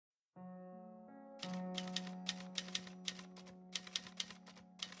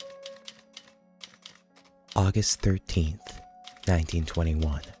August 13th,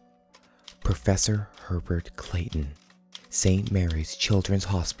 1921. Professor Herbert Clayton, St. Mary's Children's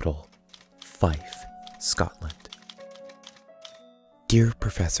Hospital, Fife, Scotland. Dear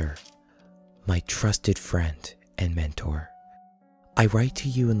Professor, my trusted friend and mentor, I write to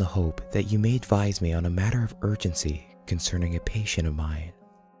you in the hope that you may advise me on a matter of urgency concerning a patient of mine.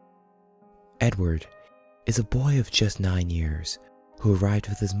 Edward is a boy of just 9 years who arrived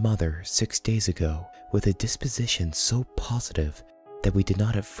with his mother 6 days ago with a disposition so positive that we did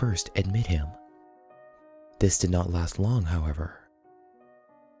not at first admit him. This did not last long, however.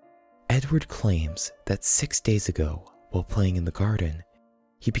 Edward claims that 6 days ago, while playing in the garden,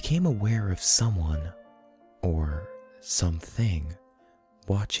 he became aware of someone, or something,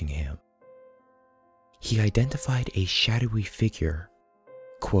 watching him. He identified a shadowy figure,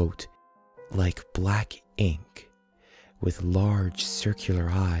 quote, like black ink, with large circular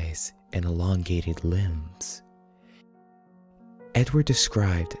eyes and elongated limbs. Edward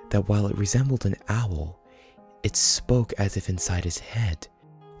described that while it resembled an owl, it spoke as if inside his head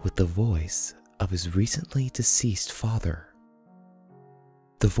with the voice of his recently deceased father.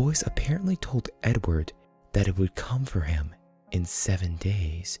 The voice apparently told Edward that it would come for him in 7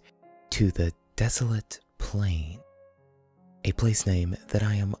 days to the desolate plain, a place name that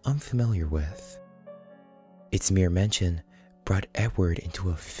I am unfamiliar with. Its mere mention brought Edward into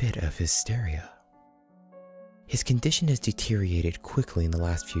a fit of hysteria. His condition has deteriorated quickly in the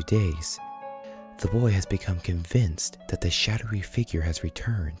last few days. The boy has become convinced that the shadowy figure has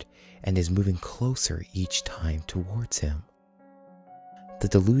returned and is moving closer each time towards him. The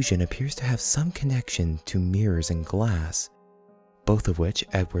delusion appears to have some connection to mirrors and glass, both of which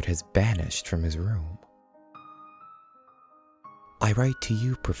Edward has banished from his room. I write to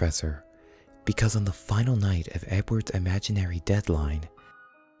you, Professor, because on the final night of Edward's imaginary deadline,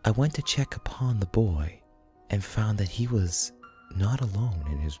 I went to check upon the boy and found that he was not alone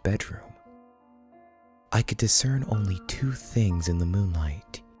in his bedroom. I could discern only 2 things in the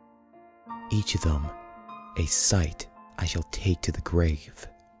moonlight, each of them a sight I shall take to the grave.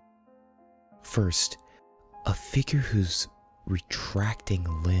 First, a figure whose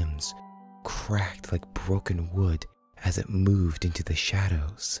retracting limbs cracked like broken wood as it moved into the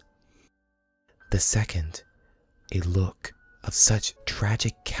shadows. The second, a look of such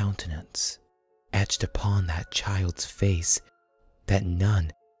tragic countenance etched upon that child's face that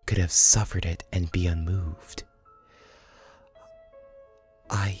none could have suffered it and be unmoved.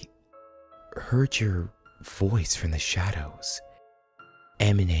 I heard your voice from the shadows,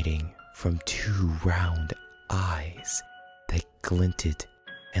 emanating from 2 round eyes that glinted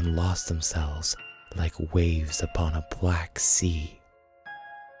and lost themselves like waves upon a black sea.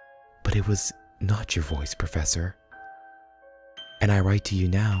 But it was not your voice, Professor. And I write to you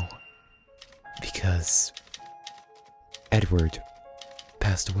now because Edward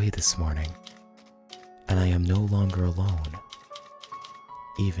passed away this morning, and I am no longer alone,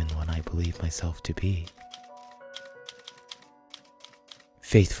 even when I believe myself to be.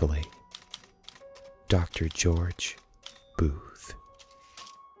 Faithfully, Dr. George Booth.